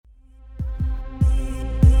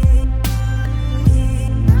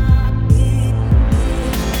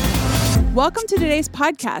Welcome to today's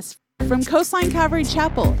podcast from Coastline Calvary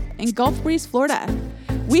Chapel in Gulf Breeze, Florida.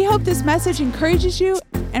 We hope this message encourages you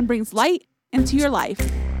and brings light into your life.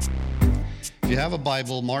 If you have a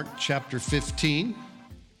Bible, Mark chapter 15.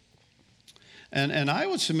 And I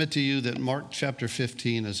would submit to you that Mark chapter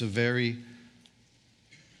 15 is a very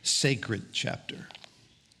sacred chapter.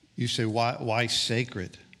 You say, why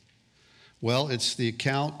sacred? Well, it's the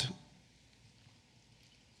account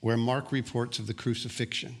where Mark reports of the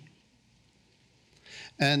crucifixion.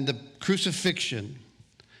 And the crucifixion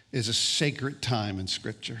is a sacred time in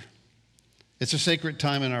Scripture. It's a sacred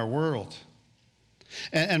time in our world.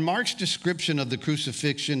 And Mark's description of the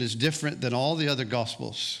crucifixion is different than all the other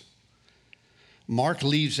Gospels. Mark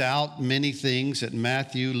leaves out many things that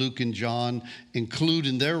Matthew, Luke, and John include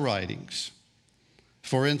in their writings.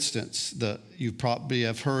 For instance, you probably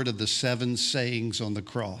have heard of the 7 sayings on the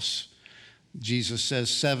cross. Jesus says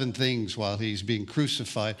 7 things while he's being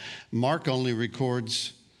crucified. Mark only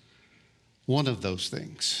records one of those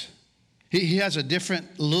things. He has a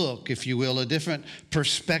different look, if you will, a different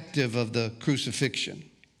perspective of the crucifixion.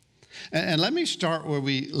 And let me start where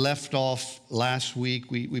we left off last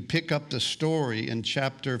week. We pick up the story in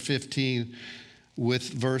chapter 15 with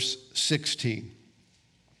verse 16.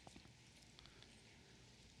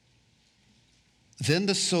 Then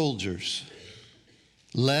the soldiers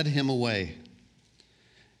led him away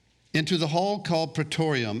into the hall called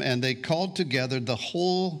Praetorium, and they called together the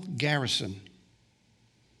whole garrison.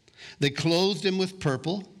 They clothed him with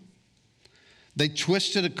purple. They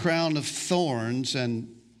twisted a crown of thorns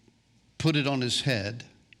and put it on his head,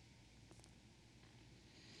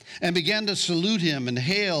 and began to salute him and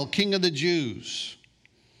hail, King of the Jews.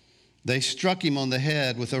 They struck him on the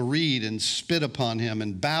head with a reed and spit upon him,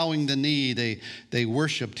 and bowing the knee, they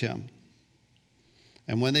worshiped him.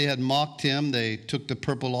 And when they had mocked him, they took the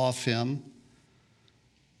purple off him,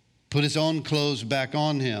 put his own clothes back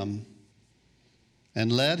on him,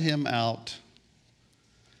 and led him out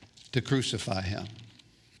to crucify him.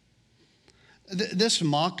 This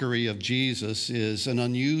mockery of Jesus is an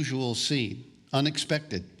unusual scene,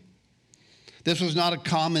 unexpected. This was not a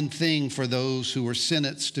common thing for those who were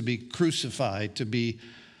sentenced to be crucified, to be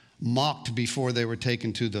mocked before they were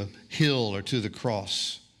taken to the hill or to the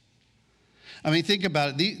cross. I mean, think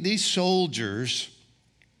about it. These soldiers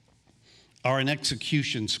are an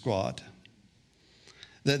execution squad.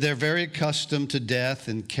 They're very accustomed to death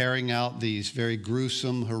and carrying out these very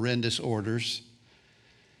gruesome, horrendous orders.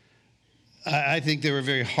 I think they were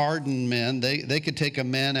very hardened men. They could take a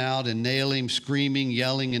man out and nail him screaming,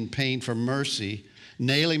 yelling in pain for mercy,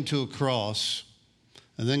 nail him to a cross,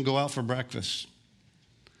 and then go out for breakfast.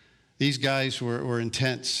 These guys were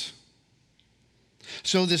intense.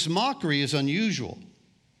 So this mockery is unusual.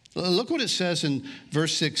 Look what it says in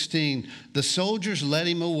verse 16. The soldiers led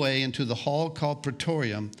him away into the hall called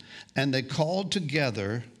Praetorium, and they called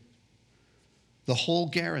together the whole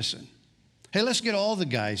garrison. Hey, let's get all the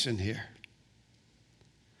guys in here.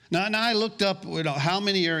 Now I looked up how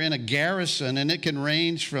many are in a garrison, and it can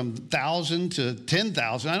range from 1,000 to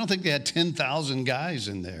 10,000. I don't think they had 10,000 guys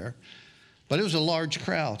in there, but it was a large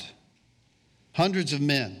crowd, hundreds of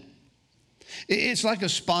men. It's like a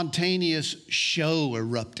spontaneous show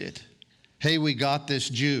erupted. Hey, we got this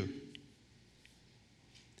Jew.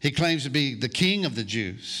 He claims to be the king of the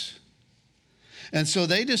Jews. And so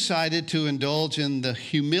they decided to indulge in the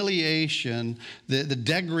humiliation, the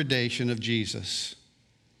degradation of Jesus.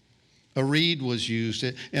 A reed was used.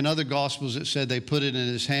 In other Gospels, it said they put it in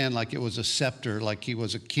his hand like it was a scepter, like he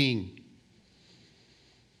was a king.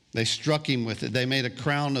 They struck him with it. They made a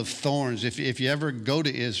crown of thorns. If you ever go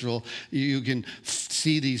to Israel, you can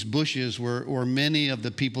see these bushes where many of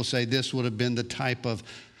the people say this would have been the type of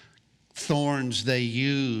thorns they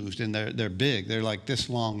used. And they're big. They're like this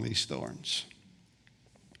long, these thorns.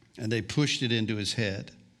 And they pushed it into his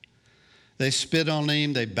head. They spit on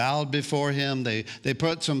him. They bowed before him. They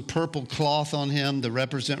put some purple cloth on him to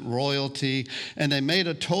represent royalty. And they made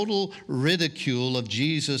a total ridicule of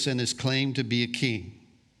Jesus and his claim to be a king.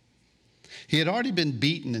 He had already been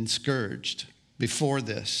beaten and scourged before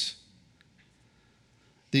this.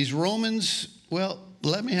 These Romans, well,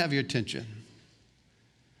 let me have your attention.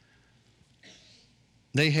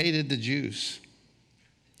 They hated the Jews.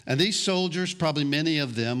 And these soldiers, probably many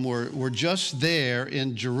of them, were just there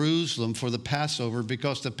in Jerusalem for the Passover,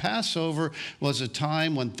 because the Passover was a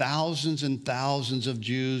time when thousands and thousands of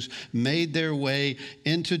Jews made their way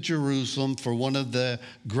into Jerusalem for one of the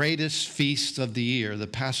greatest feasts of the year, the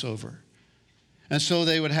Passover. And so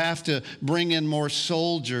they would have to bring in more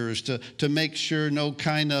soldiers to make sure no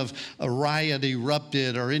kind of a riot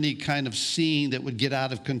erupted or any kind of scene that would get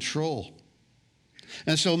out of control.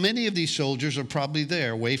 And so many of these soldiers are probably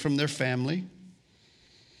there, away from their family,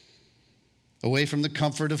 away from the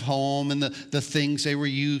comfort of home and the things they were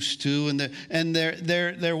used to. And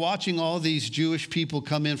they're watching all these Jewish people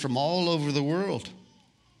come in from all over the world.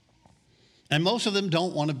 And most of them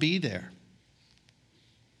don't want to be there.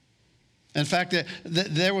 In fact,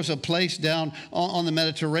 there was a place down on the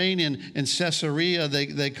Mediterranean in Caesarea,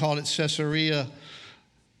 they called it Caesarea,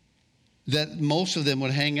 that most of them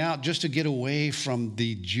would hang out just to get away from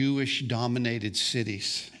the Jewish-dominated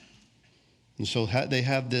cities. And so they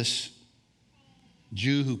have this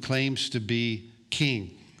Jew who claims to be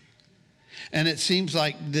king. And it seems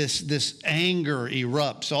like this anger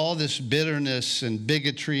erupts, all this bitterness and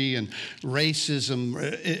bigotry and racism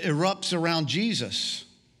erupts around Jesus.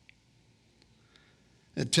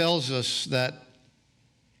 It tells us that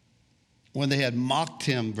when they had mocked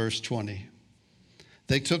him, verse 20,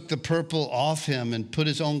 they took the purple off him and put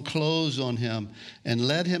his own clothes on him and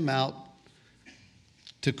led him out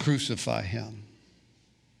to crucify him.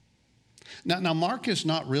 Now Mark is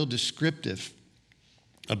not real descriptive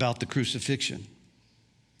about the crucifixion.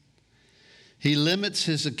 He limits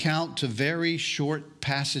his account to very short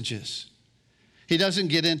passages. He doesn't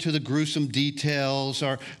get into the gruesome details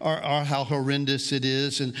or how horrendous it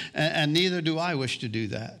is, and neither do I wish to do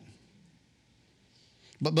that.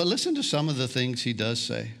 But listen to some of the things he does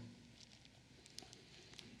say.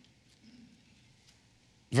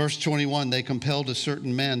 Verse 21, they compelled a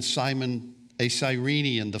certain man, Simon, a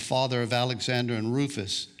Cyrenian, the father of Alexander and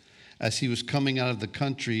Rufus, as he was coming out of the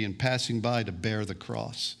country and passing by to bear the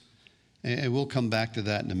cross. And we'll come back to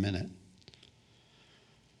that in a minute.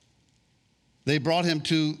 They brought him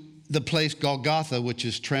to the place Golgotha, which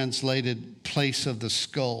is translated place of the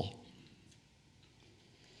skull.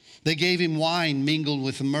 They gave him wine mingled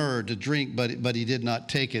with myrrh to drink, but he did not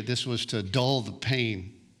take it. This was to dull the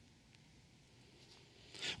pain.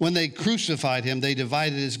 When they crucified him, they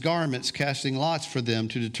divided his garments, casting lots for them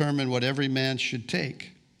to determine what every man should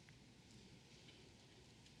take.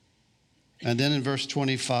 And then in verse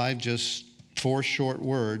 25, just 4 short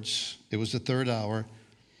words, it was the 3rd hour,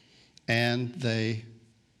 and they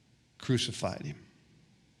crucified him.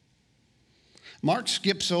 Mark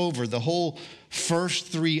skips over the whole first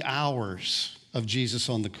 3 hours of Jesus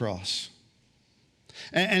on the cross.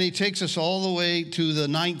 And he takes us all the way to the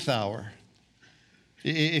 9th hour.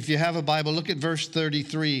 If you have a Bible, look at verse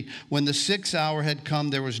 33. When the 6th hour had come,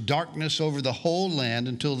 there was darkness over the whole land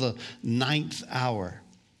until the 9th hour.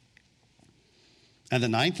 And the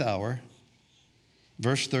 9th hour,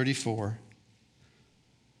 verse 34,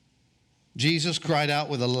 Jesus cried out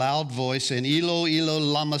with a loud voice, saying, Elo, Elo,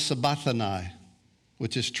 lama sabachthani,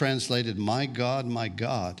 which is translated, my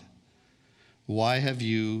God, why have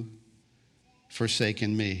you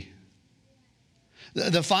forsaken me?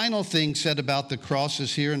 The final thing said about the cross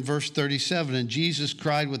is here in verse 37, and Jesus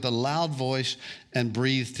cried with a loud voice and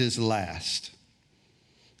breathed his last.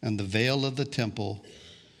 And the veil of the temple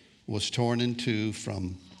was torn in two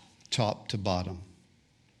from top to bottom.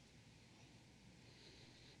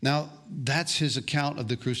 Now, that's his account of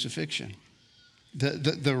the crucifixion.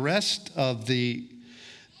 The rest of the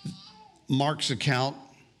Mark's account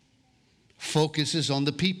focuses on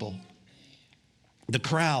the people, the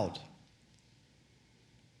crowd,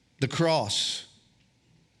 the cross.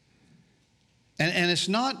 And it's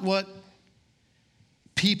not what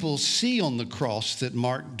people see on the cross that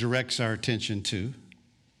Mark directs our attention to.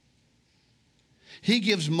 He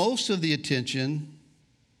gives most of the attention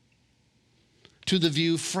to the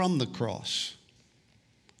view from the cross,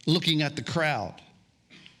 looking at the crowd.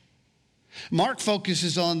 Mark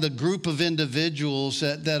focuses on the group of individuals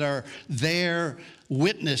that are there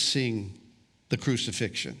witnessing the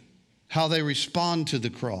crucifixion, how they respond to the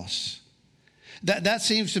cross. That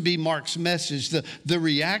seems to be Mark's message, the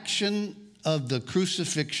reaction of the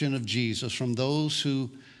crucifixion of Jesus from those who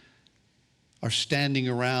are standing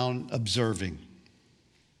around observing.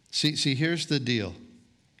 See, here's the deal.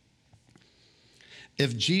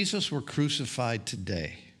 If Jesus were crucified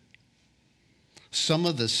today, some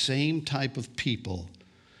of the same type of people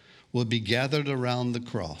would be gathered around the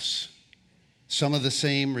cross. Some of the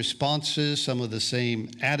same responses, some of the same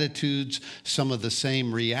attitudes, some of the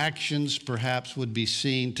same reactions perhaps would be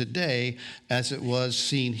seen today as it was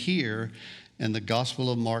seen here in the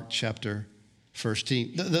Gospel of Mark chapter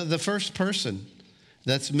 13. The first person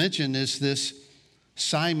that's mentioned is this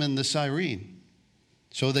Simon the Cyrene.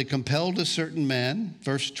 So they compelled a certain man,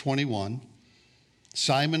 verse 21,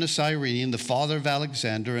 Simon a Cyrene, the father of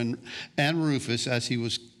Alexander and Rufus, as he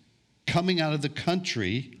was coming out of the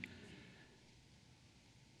country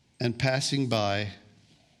and passing by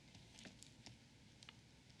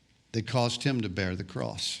that caused him to bear the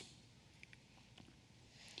cross.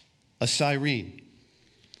 A Cyrene.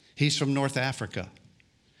 He's from North Africa.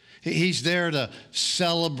 He's there to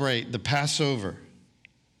celebrate the Passover.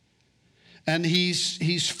 And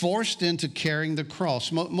he's forced into carrying the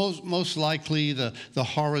cross. Most likely the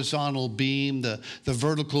horizontal beam, the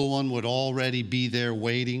vertical one would already be there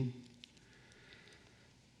waiting.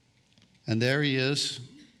 And there he is,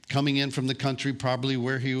 coming in from the country, probably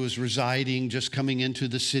where he was residing, just coming into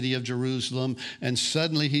the city of Jerusalem. And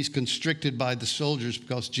suddenly he's constricted by the soldiers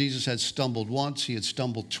because Jesus had stumbled once, he had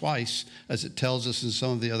stumbled twice, as it tells us in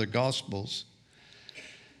some of the other Gospels.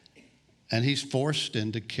 And he's forced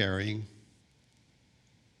into carrying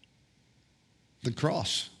the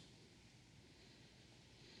cross.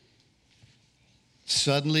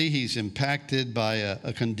 Suddenly, he's impacted by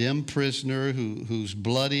a condemned prisoner who's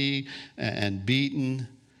bloody and beaten.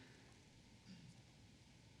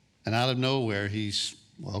 And out of nowhere, he's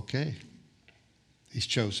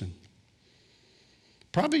chosen.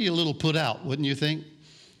 Probably a little put out, wouldn't you think?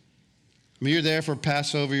 I mean, you're there for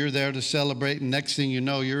Passover, you're there to celebrate, and next thing you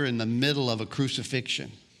know, you're in the middle of a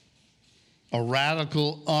crucifixion. A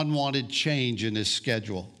radical, unwanted change in his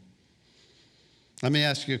schedule. Let me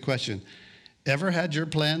ask you a question. Ever had your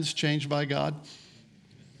plans changed by God?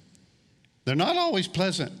 They're not always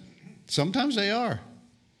pleasant. Sometimes they are.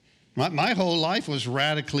 My whole life was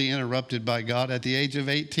radically interrupted by God at the age of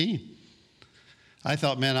 18. I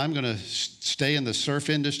thought, man, I'm going to stay in the surf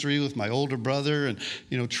industry with my older brother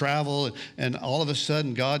and, travel. And all of a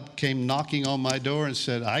sudden, God came knocking on my door and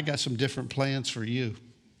said, I got some different plans for you.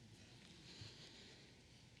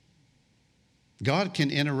 God can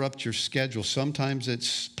interrupt your schedule. Sometimes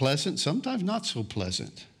it's pleasant, sometimes not so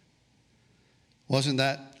pleasant. Wasn't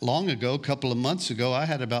that long ago, a couple of months ago, I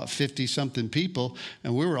had about 50-something people,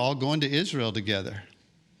 and we were all going to Israel together.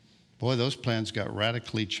 Boy, those plans got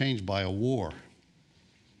radically changed by a war.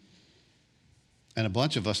 And a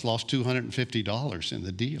bunch of us lost $250 in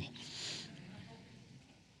the deal.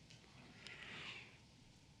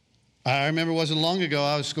 I remember it wasn't long ago,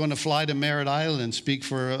 I was going to fly to Merritt Island and speak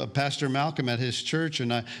for Pastor Malcolm at his church.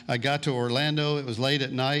 And I got to Orlando. It was late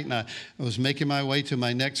at night, and I was making my way to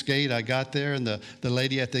my next gate. I got there, and the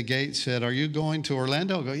lady at the gate said, "Are you going to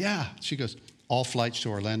Orlando?" I go, "Yeah." She goes, "All flights to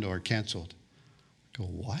Orlando are canceled." I go,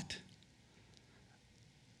 "What?"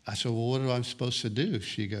 I said, "Well, what am I supposed to do?"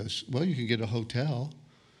 She goes, "Well, you can get a hotel."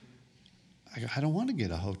 I go, "I don't want to get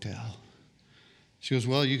a hotel." She goes,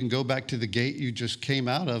 "Well, you can go back to the gate you just came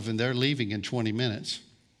out of, and they're leaving in 20 minutes.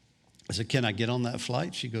 I said, "Can I get on that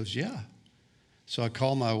flight?" She goes, "Yeah." So I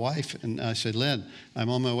called my wife, and I said, "Lynn,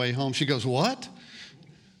 I'm on my way home." She goes, "What?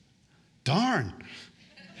 Darn.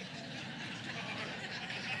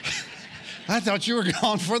 I thought you were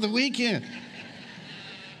gone for the weekend."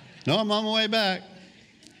 "No, I'm on my way back."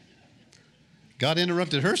 God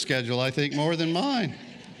interrupted her schedule, I think, more than mine.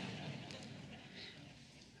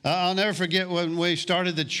 I'll never forget when we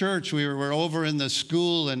started the church. We were over in the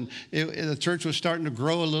school, and the church was starting to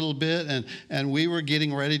grow a little bit, and we were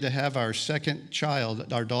getting ready to have our second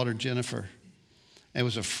child, our daughter Jennifer. It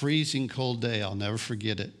was a freezing cold day. I'll never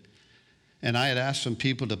forget it. And I had asked some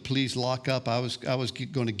people to please lock up. I was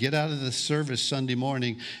going to get out of the service Sunday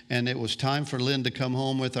morning, and it was time for Lynn to come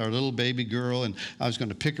home with our little baby girl, and I was going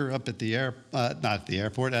to pick her up at the not at the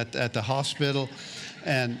airport, at the hospital,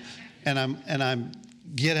 and I'm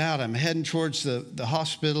get out. I'm heading towards the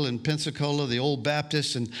hospital in Pensacola, the Old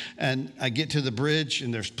Baptist, and I get to the bridge,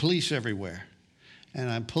 and there's police everywhere. And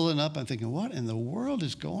I'm pulling up. I'm thinking, what in the world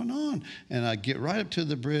is going on? And I get right up to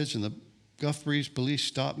the bridge, and the Gulf Breeze police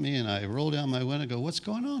stop me, and I roll down my window and go, "What's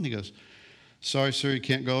going on?" He goes, "Sorry, sir, you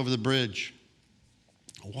can't go over the bridge."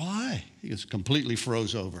 "Why?" He goes, "Completely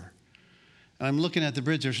froze over." And I'm looking at the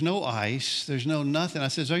bridge. There's no ice. There's no nothing. I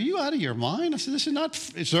says, "Are you out of your mind?" I said, "This is not,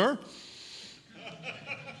 sir."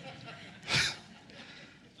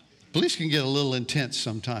 Police can get a little intense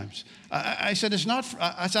sometimes. I said, "It's not."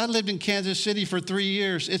 I lived in Kansas City for 3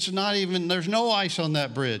 years. It's not even, there's no ice on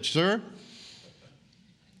that bridge, sir.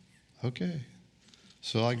 Okay.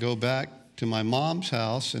 So I go back to my mom's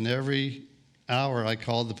house, and every hour I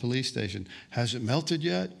called the police station. "Has it melted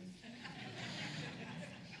yet?"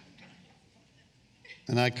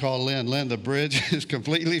 And I call Lynn. "Lynn, the bridge is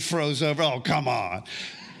completely froze over." "Oh, come on.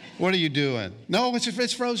 What are you doing?" "No,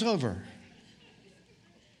 it's froze over."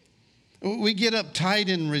 We get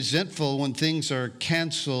uptight and resentful when things are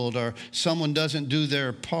canceled or someone doesn't do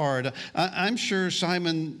their part. I'm sure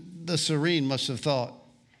Simon the Cyrene must have thought,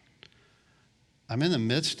 I'm in the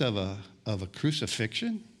midst of a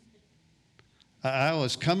crucifixion. I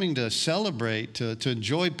was coming to celebrate, to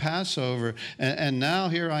enjoy Passover, and now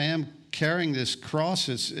here I am carrying this cross.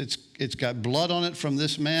 It's got blood on it from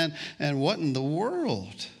this man. And what in the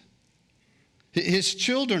world? His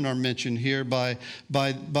children are mentioned here by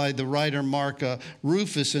the writer Mark,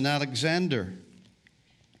 Rufus and Alexander.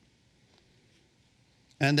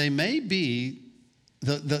 And they may be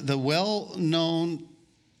the well-known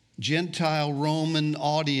Gentile Roman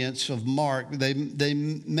audience of Mark. They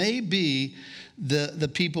may be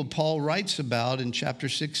the people Paul writes about in chapter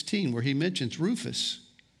 16, where he mentions Rufus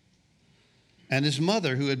and his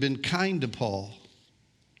mother, who had been kind to Paul.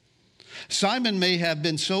 Simon may have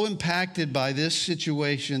been so impacted by this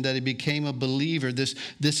situation that he became a believer.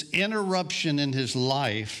 This interruption in his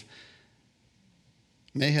life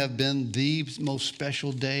may have been the most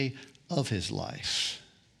special day of his life.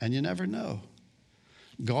 And you never know.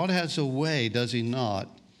 God has a way, does he not,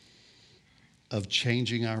 of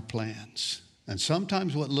changing our plans. And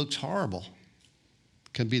sometimes what looks horrible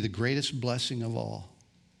can be the greatest blessing of all.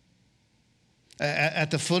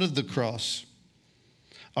 At the foot of the cross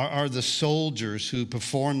are the soldiers who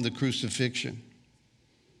performed the crucifixion.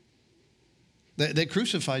 They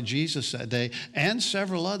crucified Jesus that day and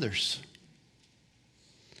several others.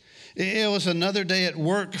 It was another day at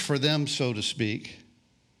work for them, so to speak.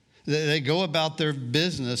 They go about their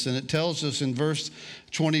business, and it tells us in verse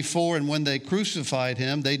 24, and when they crucified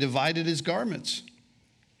him, they divided his garments.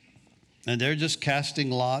 And they're just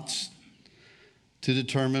casting lots to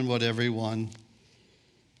determine what everyone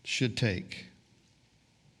should take.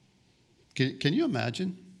 Can you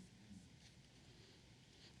imagine?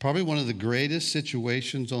 Probably one of the greatest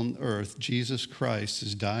situations on earth, Jesus Christ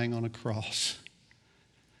is dying on a cross.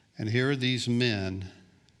 And here are these men,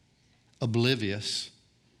 oblivious,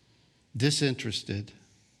 disinterested.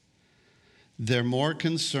 They're more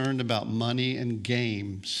concerned about money and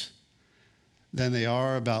games than they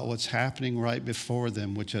are about what's happening right before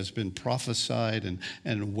them, which has been prophesied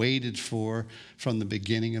and waited for from the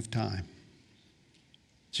beginning of time.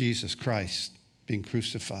 Jesus Christ being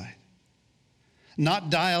crucified. Not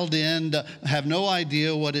dialed in, have no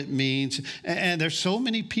idea what it means. And there's so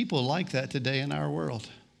many people like that today in our world.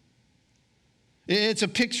 It's a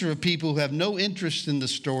picture of people who have no interest in the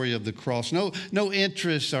story of the cross, no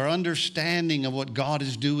interest or understanding of what God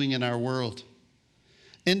is doing in our world.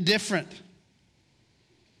 Indifferent.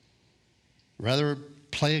 Rather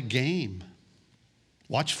play a game,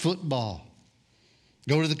 watch football,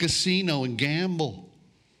 go to the casino and gamble,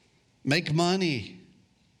 make money.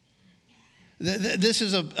 This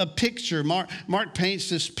is a picture. Mark paints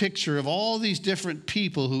this picture of all these different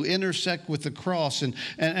people who intersect with the cross and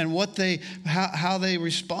how they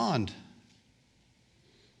respond.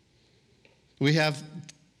 We have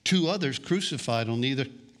two others crucified on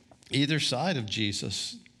either side of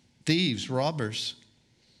Jesus, thieves, robbers.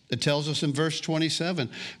 It tells us in verse 27,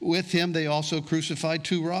 with him they also crucified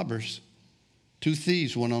two robbers, two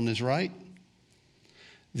thieves, one on his right,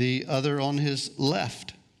 the other on his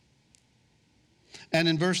left. And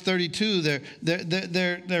in verse 32,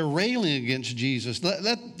 they're railing against Jesus.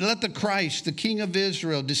 Let the Christ, the King of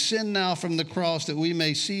Israel, descend now from the cross that we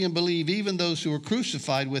may see and believe. Even those who were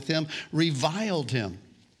crucified with him reviled him.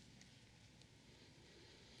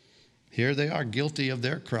 Here they are, guilty of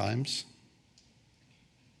their crimes,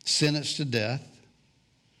 sentenced to death.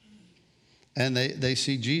 And they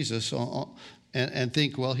see Jesus and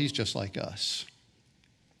think, well, he's just like us.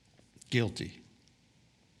 Guilty.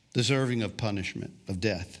 Deserving of punishment, of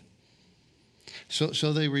death.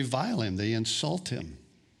 So they revile him, they insult him,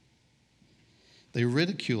 they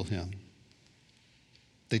ridicule him,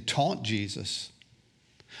 they taunt Jesus.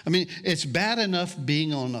 I mean, it's bad enough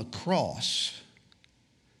being on a cross,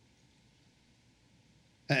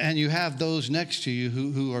 and you have those next to you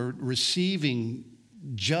who are receiving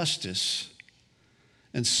justice,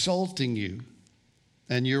 insulting you,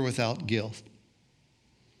 and you're without guilt.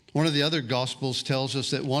 One of the other Gospels tells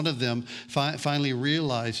us that one of them finally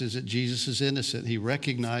realizes that Jesus is innocent. He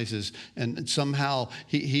recognizes, and somehow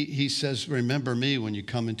he says, remember me when you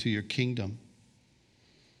come into your kingdom.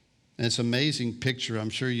 And it's an amazing picture. I'm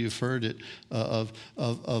sure you've heard it of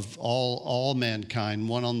all mankind,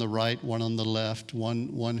 one on the right, one on the left,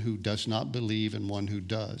 one who does not believe and one who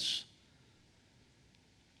does.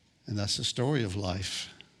 And that's the story of life.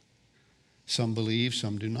 Some believe,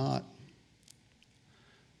 some do not.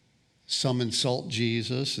 Some insult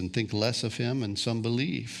Jesus and think less of him, and some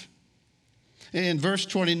believe. In verse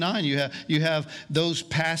 29, you have those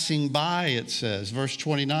passing by, it says, verse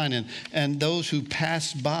 29, and those who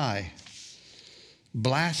passed by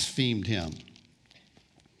blasphemed him,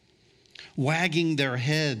 wagging their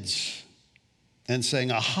heads and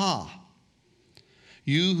saying, aha,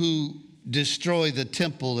 you who destroy the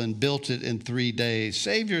temple and built it in 3 days.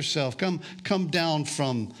 Save yourself. Come down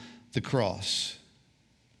from the cross.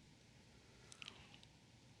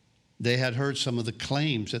 They had heard some of the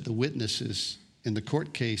claims that the witnesses in the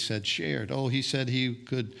court case had shared. Oh, he said he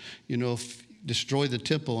could, destroy the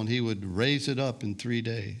temple and he would raise it up in 3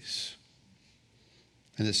 days.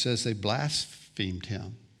 And it says they blasphemed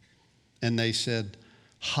him. And they said,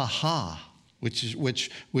 ha ha, which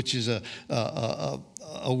is a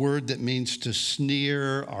word that means to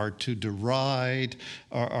sneer or to deride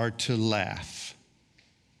or to laugh.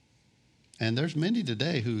 And there's many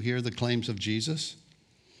today who hear the claims of Jesus,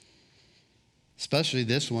 especially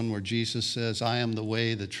this one where Jesus says, I am the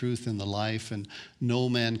way, the truth, and the life, and no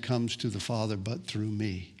man comes to the Father but through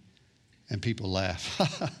me. And people laugh.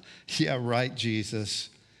 Yeah, right, Jesus.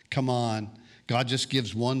 Come on. God just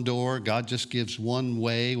gives one door. God just gives one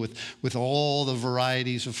way with all the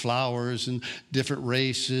varieties of flowers and different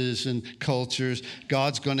races and cultures.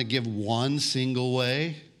 God's going to give one single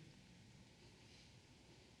way.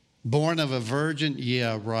 Born of a virgin?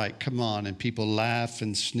 Yeah, right. Come on. And people laugh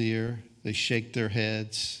and sneer. They shake their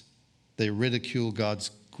heads. They ridicule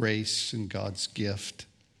God's grace and God's gift.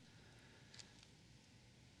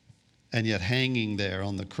 And yet hanging there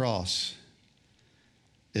on the cross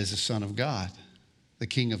is the Son of God, the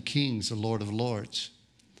King of Kings, the Lord of Lords,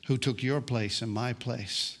 who took your place and my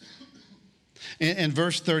place. In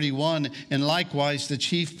verse 31, and likewise the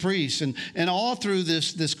chief priests, and all through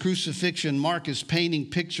this crucifixion, Mark is painting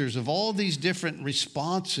pictures of all these different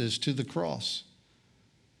responses to the cross.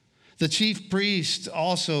 The chief priests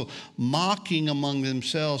also mocking among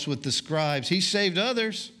themselves with the scribes. He saved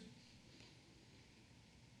others.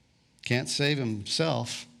 Can't save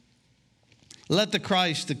himself. Let the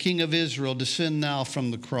Christ, the King of Israel, descend now from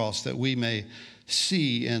the cross that we may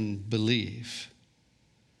see and believe.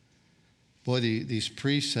 Boy, these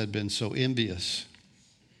priests had been so envious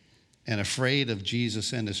and afraid of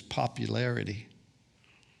Jesus and his popularity.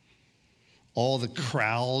 All the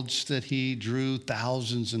crowds that he drew,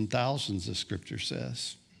 thousands and thousands, the scripture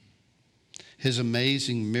says. His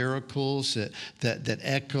amazing miracles that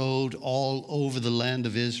echoed all over the land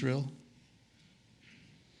of Israel.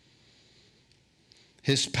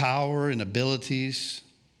 His power and abilities.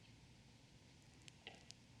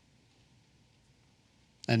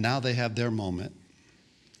 And now they have their moment,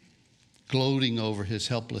 gloating over his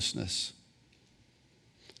helplessness.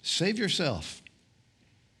 Save yourself,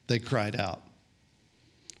 they cried out,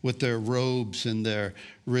 with their robes and their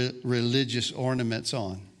religious ornaments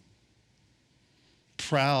on.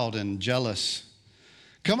 Proud and jealous.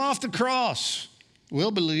 Come off the cross. We'll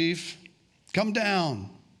believe. Come down.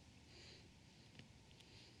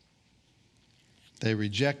 They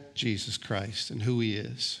reject Jesus Christ and who he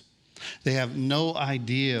is. They have no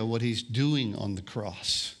idea what he's doing on the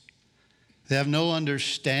cross. They have no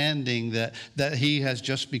understanding that he has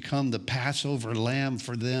just become the Passover lamb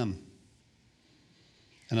for them.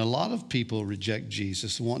 And a lot of people reject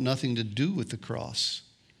Jesus and want nothing to do with the cross.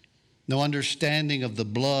 No understanding of the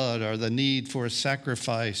blood or the need for a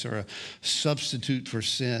sacrifice or a substitute for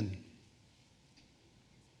sin.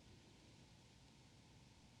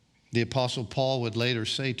 The Apostle Paul would later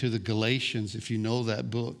say to the Galatians, if you know that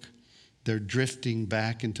book, they're drifting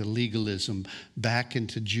back into legalism, back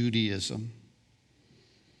into Judaism.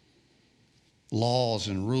 Laws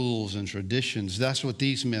and rules and traditions, that's what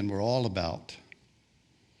these men were all about.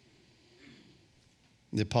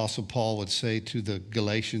 The Apostle Paul would say to the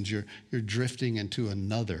Galatians, you're drifting into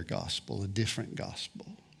another gospel, a different gospel.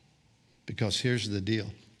 Because here's the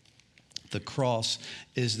deal. The cross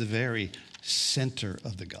is the very center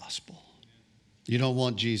of the gospel. You don't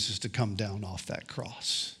want Jesus to come down off that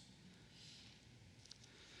cross.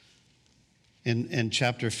 In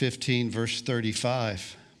chapter 15, verse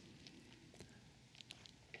 35,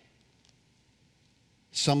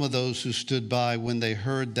 some of those who stood by when they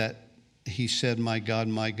heard that he said, my God,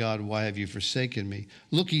 why have you forsaken me?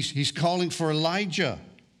 Look, he's calling for Elijah.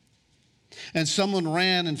 And someone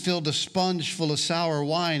ran and filled a sponge full of sour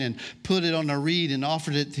wine and put it on a reed and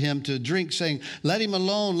offered it to him to drink, saying, let him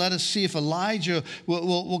alone. Let us see if Elijah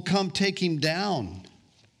will come take him down.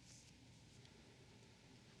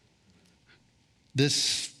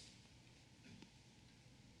 This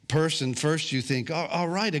person, first you think, all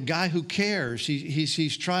right, a guy who cares.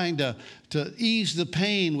 He's trying to ease the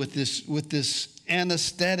pain with this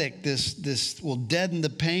anesthetic, this will deaden the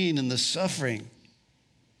pain and the suffering.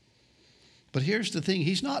 But here's the thing,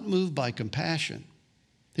 he's not moved by compassion.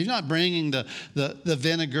 He's not bringing the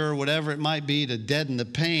vinegar or whatever it might be to deaden the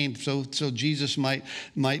pain so Jesus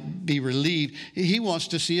might be relieved. He wants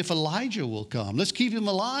to see if Elijah will come. Let's keep him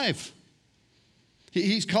alive.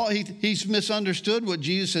 He's misunderstood what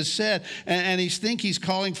Jesus has said, and he's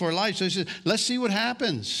calling for Elijah. So he says, let's see what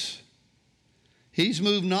happens. He's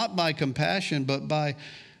moved not by compassion, but by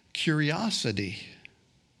curiosity.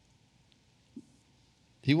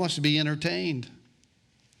 He wants to be entertained.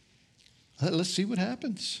 Let's see what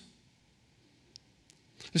happens.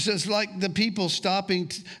 It's like the people stopping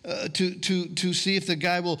to see if the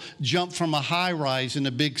guy will jump from a high rise in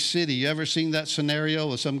a big city. You ever seen that scenario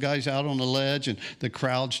where some guy's out on a ledge and the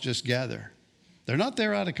crowds just gather? They're not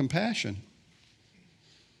there out of compassion.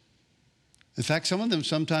 In fact, some of them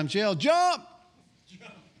sometimes yell, "Jump!"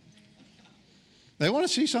 They want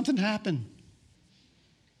to see something happen.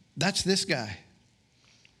 That's this guy.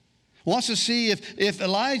 Wants to see if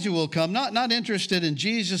Elijah will come, not interested in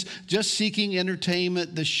Jesus, just seeking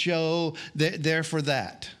entertainment, the show, there for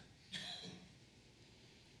that.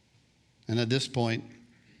 And at this point,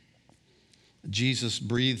 Jesus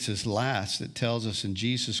breathes his last. It tells us, and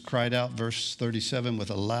Jesus cried out, verse 37, with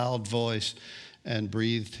a loud voice and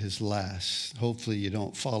breathed his last. Hopefully you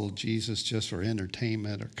don't follow Jesus just for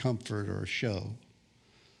entertainment or comfort or a show.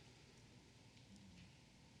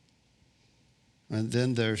 And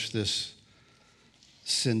then there's this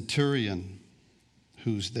centurion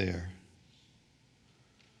who's there.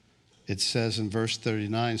 It says in verse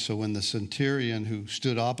 39, so when the centurion who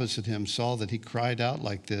stood opposite him saw that he cried out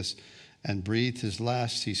like this and breathed his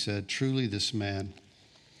last, he said, truly this man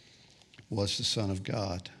was the Son of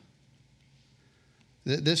God.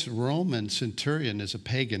 This Roman centurion is a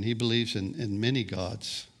pagan. He believes in many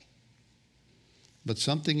gods. But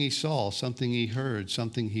something he saw, something he heard,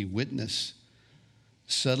 something he witnessed,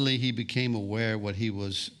 suddenly he became aware what he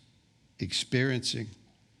was experiencing,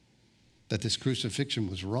 that this crucifixion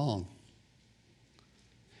was wrong.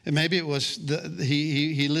 And maybe it was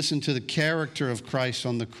he listened to the character of Christ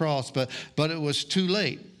on the cross, but it was too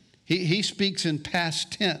late. He speaks in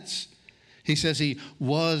past tense. He says he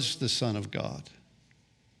was the Son of God.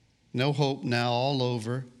 No hope now, all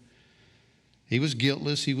over. He was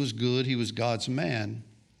guiltless, he was good, he was God's man.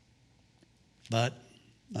 But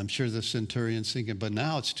I'm sure the centurion's thinking, but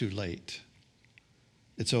now it's too late.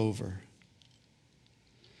 It's over.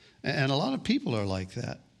 And a lot of people are like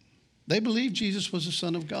that. They believe Jesus was the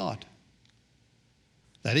Son of God,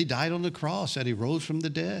 that he died on the cross, that he rose from the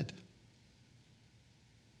dead.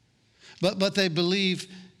 But they believe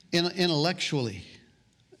intellectually,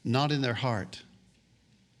 not in their heart.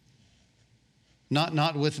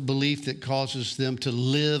 Not with belief that causes them to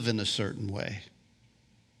live in a certain way.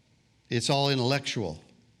 It's all intellectual.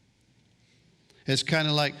 It's kind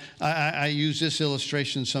of like, I use this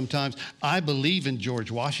illustration sometimes. I believe in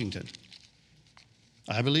George Washington.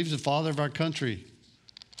 I believe he's the father of our country.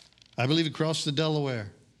 I believe he crossed the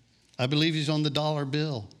Delaware. I believe he's on the dollar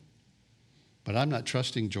bill. But I'm not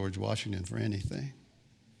trusting George Washington for anything.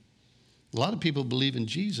 A lot of people believe in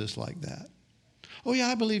Jesus like that. Oh yeah,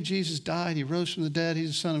 I believe Jesus died. He rose from the dead. He's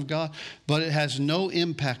the Son of God. But it has no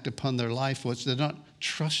impact upon their life. They're not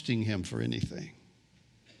trusting him for anything.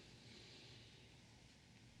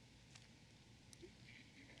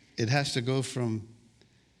 It has to go from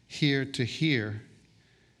here to here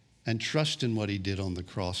and trust in what he did on the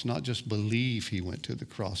cross, not just believe he went to the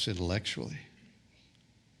cross intellectually.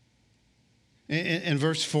 In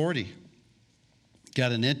verse 40,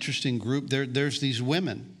 got an interesting group. There's these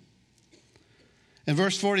women. In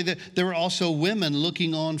verse 40, there were also women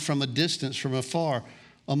looking on from a distance, from afar,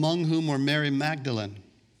 among whom were Mary Magdalene,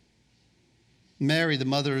 Mary, the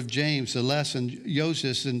mother of James, Celeste, and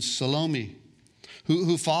Joseph, and Salome,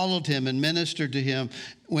 who followed him and ministered to him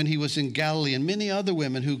when he was in Galilee, and many other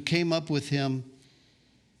women who came up with him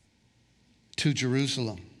to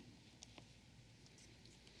Jerusalem.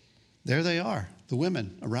 There they are, the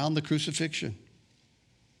women around the crucifixion.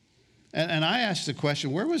 And I asked the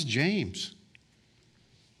question, where was James?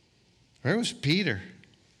 Where was Peter?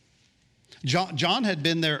 John had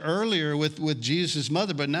been there earlier with Jesus'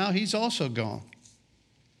 mother, but now he's also gone.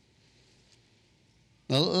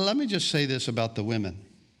 Now, let me just say this about the women.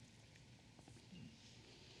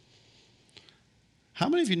 How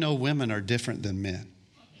many of you know women are different than men?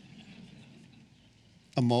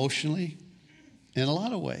 Emotionally, in a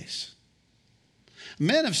lot of ways.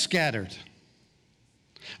 Men have scattered.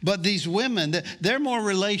 But these women, they're more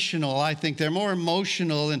relational, I think. They're more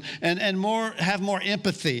emotional and have more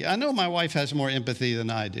empathy. I know my wife has more empathy than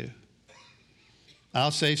I do.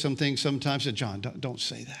 I'll say some things sometimes to John, don't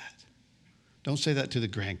say that. Don't say that to the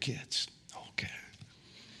grandkids. Okay.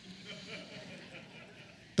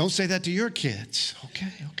 Don't say that to your kids.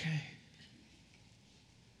 Okay.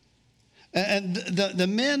 And the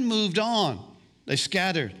men moved on. They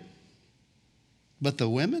scattered. But the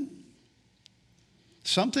women?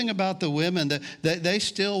 Something about the women that they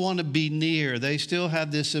still want to be near. They still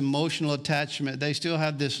have this emotional attachment. They still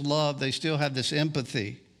have this love. They still have this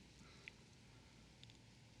empathy.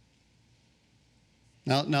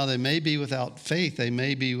 Now they may be without faith. They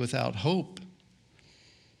may be without hope.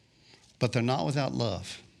 But they're not without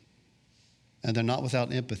love. And they're not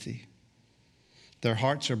without empathy. Their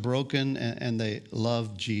hearts are broken and they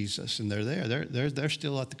love Jesus. And they're there. They're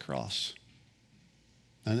still at the cross.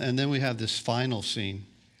 And then we have this final scene.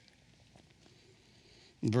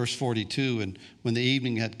 In verse 42, and when the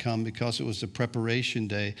evening had come, because it was the preparation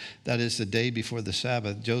day, that is the day before the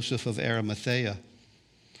Sabbath, Joseph of Arimathea,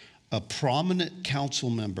 a prominent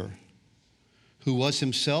council member who was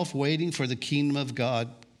himself waiting for the kingdom of God,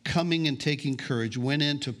 coming and taking courage, went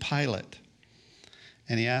in to Pilate,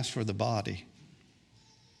 and he asked for the body.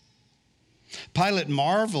 Pilate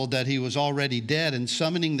marveled that he was already dead, and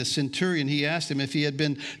summoning the centurion, he asked him if he had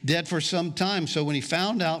been dead for some time. So when he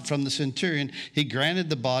found out from the centurion, he granted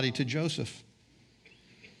the body to Joseph.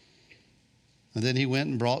 And then he went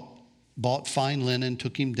and bought fine linen,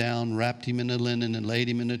 took him down, wrapped him in a linen, and laid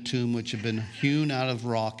him in a tomb which had been hewn out of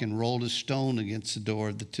rock, and rolled a stone against the door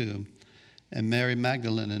of the tomb. And Mary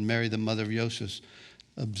Magdalene and Mary, the mother of Joseph,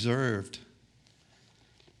 observed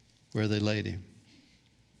where they laid him.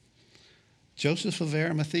 Joseph of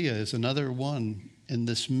Arimathea is another one in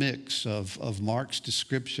this mix of Mark's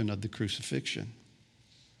description of the crucifixion.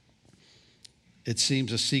 It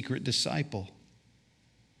seems a secret disciple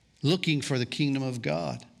looking for the kingdom of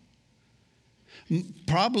God.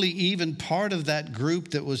 Probably even part of that group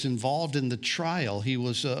that was involved in the trial. He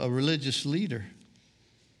was a religious leader.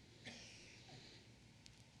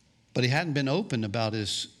 But he hadn't been open about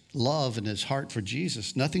his love and his heart for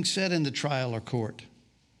Jesus. Nothing said in the trial or court.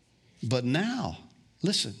 But now,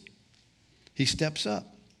 listen, he steps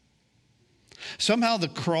up. Somehow the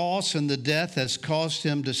cross and the death has caused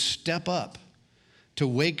him to step up, to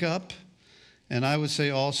wake up, and I would say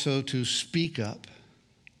also to speak up.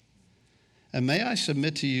 And may I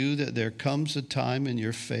submit to you that there comes a time in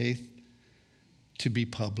your faith to be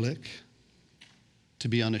public, to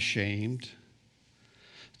be unashamed,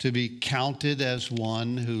 to be counted as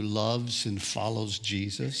one who loves and follows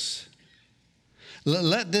Jesus.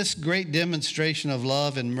 Let this great demonstration of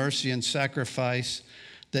love and mercy and sacrifice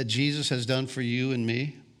that Jesus has done for you and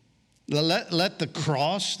me, let the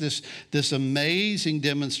cross, this amazing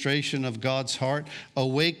demonstration of God's heart,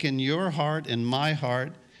 awaken your heart and my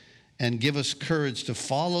heart and give us courage to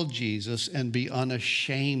follow Jesus and be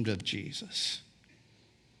unashamed of Jesus.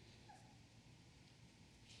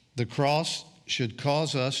 The cross should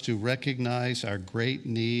cause us to recognize our great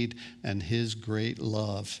need and his great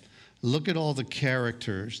love. Look at all the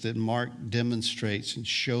characters that Mark demonstrates and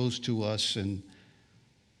shows to us in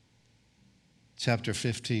chapter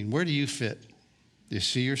 15. Where do you fit? Do you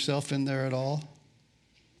see yourself in there at all?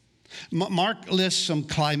 Mark lists some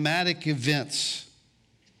climatic events.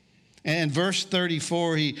 And in verse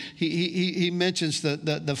 34, he mentions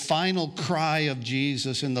the final cry of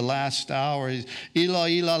Jesus in the last hour.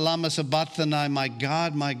 Eloi, Eloi, lama sabachthani, my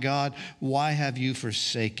God, why have you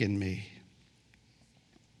forsaken me?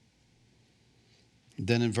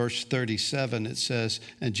 Then in verse 37, it says,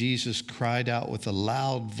 and Jesus cried out with a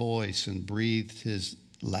loud voice and breathed his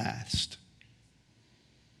last.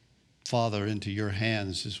 Father, into your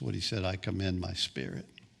hands is what he said, I commend my spirit.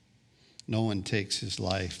 No one takes his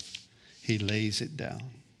life. He lays it down.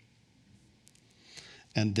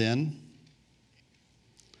 And then,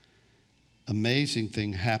 amazing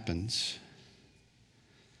thing happens.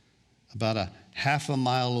 About a half a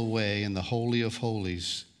mile away in the Holy of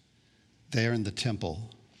Holies, there in the temple,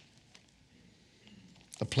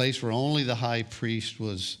 a place where only the high priest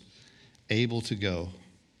was able to go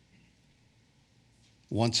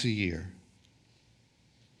once a year.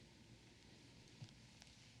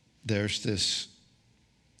 There's this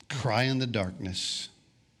cry in the darkness,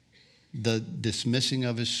 the dismissing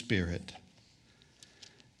of his spirit,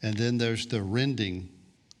 and then there's the rending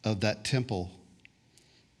of that temple,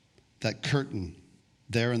 that curtain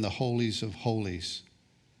there in the holies of holies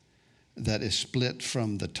that is split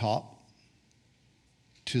from the top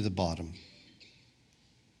to the bottom.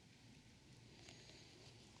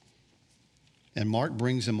 And Mark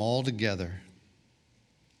brings them all together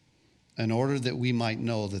in order that we might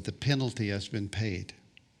know that the penalty has been paid.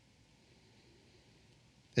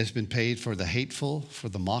 It's been paid for the hateful, for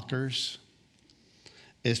the mockers.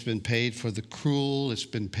 It's been paid for the cruel. It's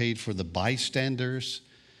been paid for the bystanders.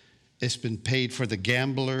 It's been paid for the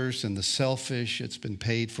gamblers and the selfish. It's been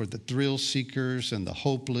paid for the thrill seekers and the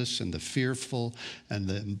hopeless and the fearful and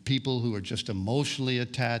the people who are just emotionally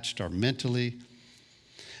attached or mentally.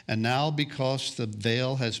 And now, because the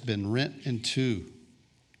veil has been rent in two,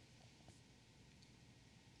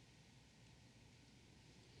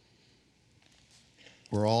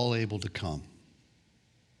 we're all able to come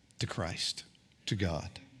to Christ, to God.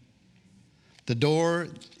 The door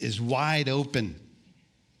is wide open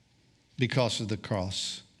because of the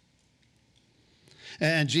cross.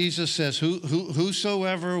 And Jesus says,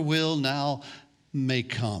 whosoever will now may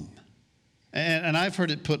come. And I've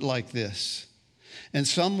heard it put like this. In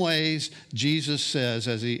some ways, Jesus says,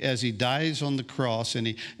 as he dies on the cross and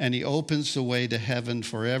he opens the way to heaven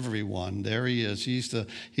for everyone, there he is. He's the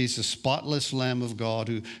spotless Lamb of God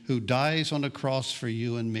who dies on the cross for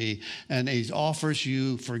you and me. And he offers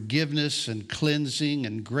you forgiveness and cleansing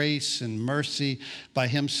and grace and mercy by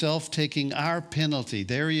himself taking our penalty.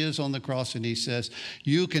 There he is on the cross, and he says,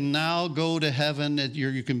 you can now go to heaven.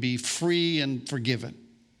 You can be free and forgiven.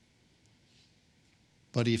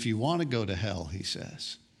 But if you want to go to hell, he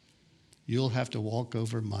says, you'll have to walk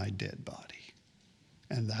over my dead body.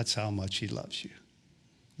 And that's how much he loves you.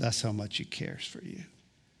 That's how much he cares for you.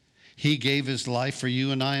 He gave his life for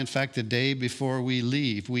you and I. In fact, the day before we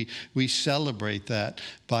leave, we celebrate that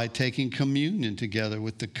by taking communion together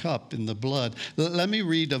with the cup and the blood. Let me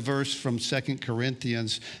read a verse from 2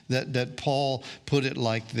 Corinthians that Paul put it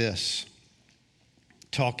like this,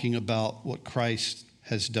 talking about what Christ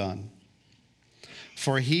has done.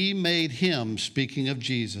 For he made him, speaking of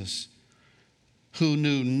Jesus, who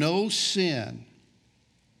knew no sin.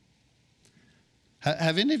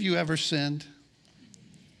 Have any of you ever sinned?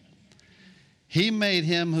 He made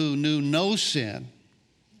him who knew no sin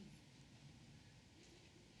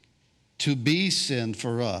to be sin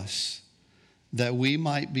for us, that we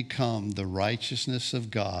might become the righteousness of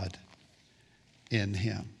God in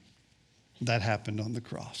him. That happened on the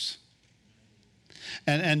cross.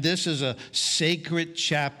 And this is a sacred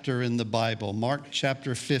chapter in the Bible, Mark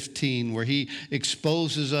chapter 15, where he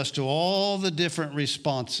exposes us to all the different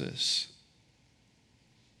responses.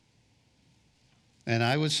 And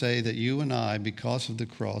I would say that you and I, because of the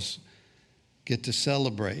cross, get to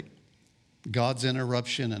celebrate God's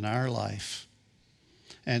interruption in our life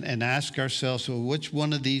and ask ourselves, well, which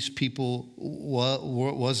one of these people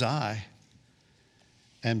was I?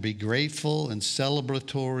 And be grateful and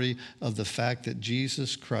celebratory of the fact that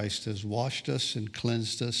Jesus Christ has washed us and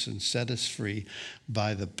cleansed us and set us free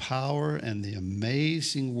by the power and the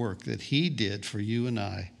amazing work that he did for you and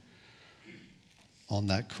I on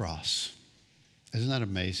that cross. Isn't that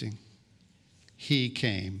amazing? He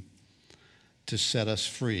came to set us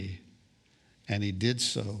free, and he did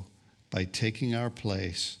so by taking our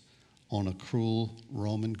place on a cruel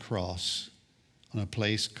Roman cross on a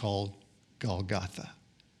place called Golgotha.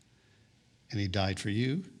 And he died for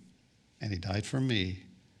you, and he died for me,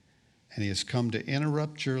 and he has come to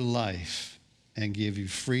interrupt your life and give you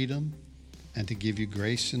freedom and to give you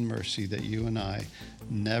grace and mercy that you and I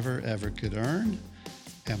never, ever could earn,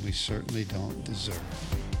 and we certainly don't deserve.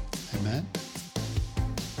 Amen?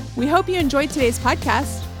 We hope you enjoyed today's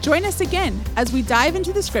podcast. Join us again as we dive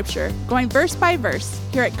into the scripture, going verse by verse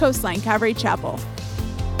here at Coastline Calvary Chapel.